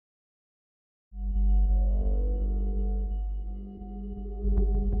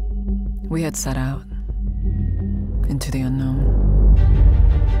We had set out into the unknown.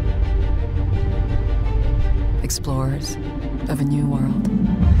 Explorers of a new world.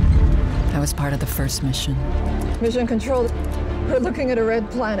 I was part of the first mission. Mission control. We're looking at a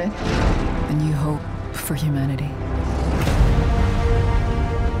red planet. A new hope for humanity.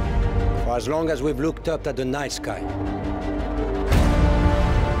 For as long as we've looked up at the night sky,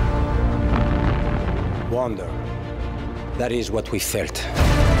 wonder, that is what we felt.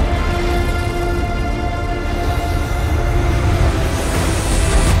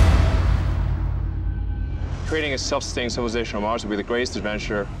 Creating a self-sustaining civilization on Mars would be the greatest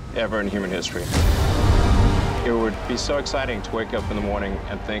adventure ever in human history. It would be so exciting to wake up in the morning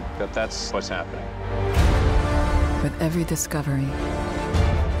and think that that's what's happening. With every discovery,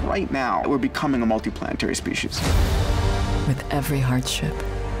 right now, we're becoming a multiplanetary species. with every hardship,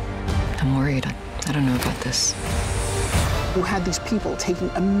 I'm worried. I don't know about this. You had these people taking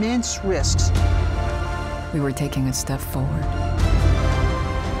immense risks. We were taking a step forward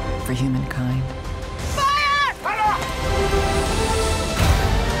for humankind.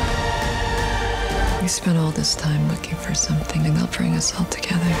 We spent all this time looking for something that'll bring us all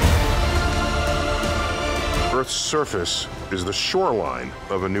together. Earth's surface is the shoreline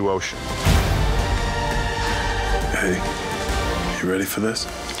of a new ocean. Hey, you ready for this?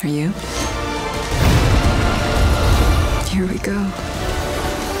 Are you? Here we go.